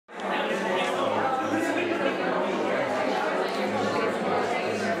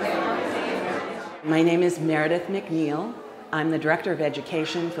My name is Meridith McNeal. I'm the Director of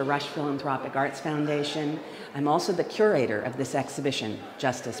Education for Rush Philanthropic Arts Foundation. I'm also the curator of this exhibition,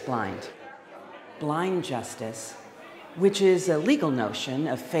 Justice Blind. Blind justice, which is a legal notion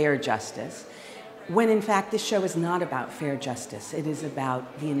of fair justice, when in fact this show is not about fair justice. It is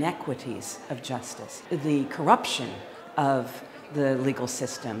about the inequities of justice, the corruption of the legal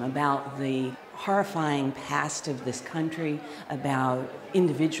system, about the horrifying past of this country, about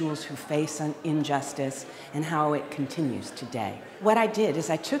individuals who face injustice, and how it continues today. What I did is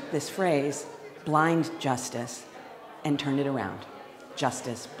I took this phrase, blind justice, and turned it around,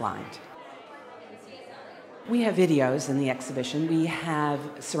 justice blind. We have videos in the exhibition. We have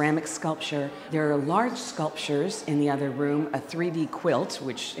ceramic sculpture. There are large sculptures in the other room, a 3D quilt,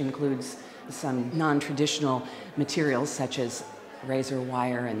 which includes some non-traditional materials such as razor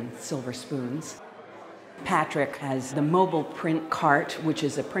wire and silver spoons. Patrick has the mobile print cart, which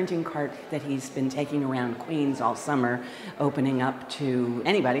is a printing cart that he's been taking around Queens all summer, opening up to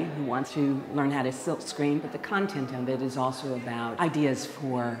anybody who wants to learn how to silk screen. But the content of it is also about ideas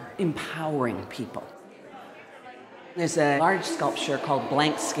for empowering people. There's a large sculpture called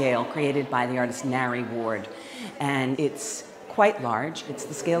Blank Scale, created by the artist Nari Ward, and it's quite large. It's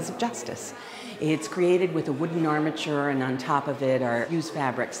the scales of justice. It's created with a wooden armature, and on top of it are used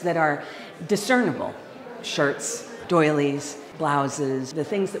fabrics that are discernible. Shirts, doilies, blouses, the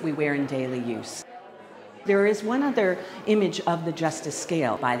things that we wear in daily use. There is one other image of the justice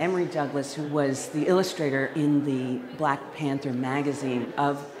scale by Emory Douglas, who was the illustrator in the Black Panther magazine,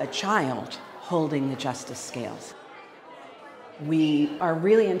 of a child holding the justice scales. We are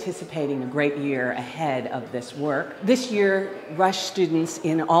really anticipating a great year ahead of this work. This year, Rush students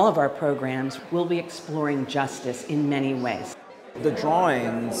in all of our programs will be exploring justice in many ways. The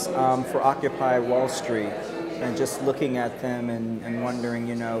drawings for Occupy Wall Street, and just looking at them and wondering,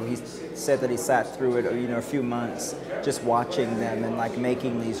 he said that he sat through it, a few months, just watching them and like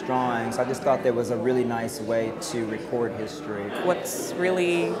making these drawings. I just thought there was a really nice way to record history. What's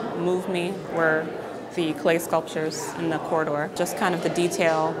really moved me were the clay sculptures in the corridor, just kind of the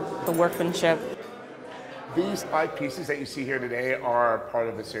detail, the workmanship. These 5 pieces that you see here today are part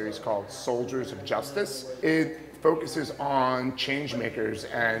of a series called Soldiers of Justice. It focuses on change makers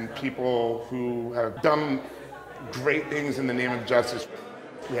and people who have done great things in the name of justice.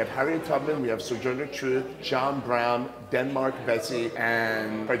 We have Harriet Tubman, we have Sojourner Truth, John Brown, Denmark Vesey,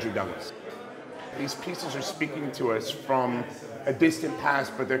 and Frederick Douglass. These pieces are speaking to us from a distant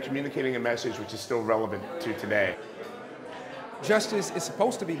past, but they're communicating a message which is still relevant to today. Justice is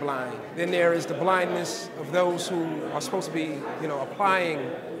supposed to be blind. Then there is the blindness of those who are supposed to be, applying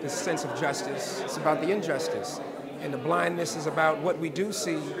this sense of justice. It's about the injustice. And the blindness is about what we do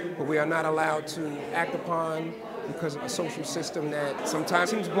see, but we are not allowed to act upon because of a social system that sometimes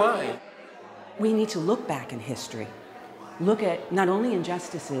seems blind. We need to look back in history. Look at not only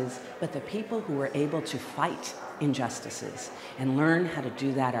injustices, but the people who were able to fight injustices and learn how to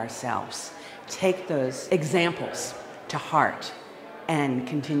do that ourselves. Take those examples to heart and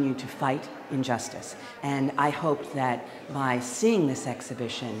continue to fight injustice. And I hope that by seeing this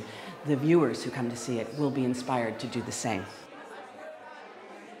exhibition, the viewers who come to see it will be inspired to do the same.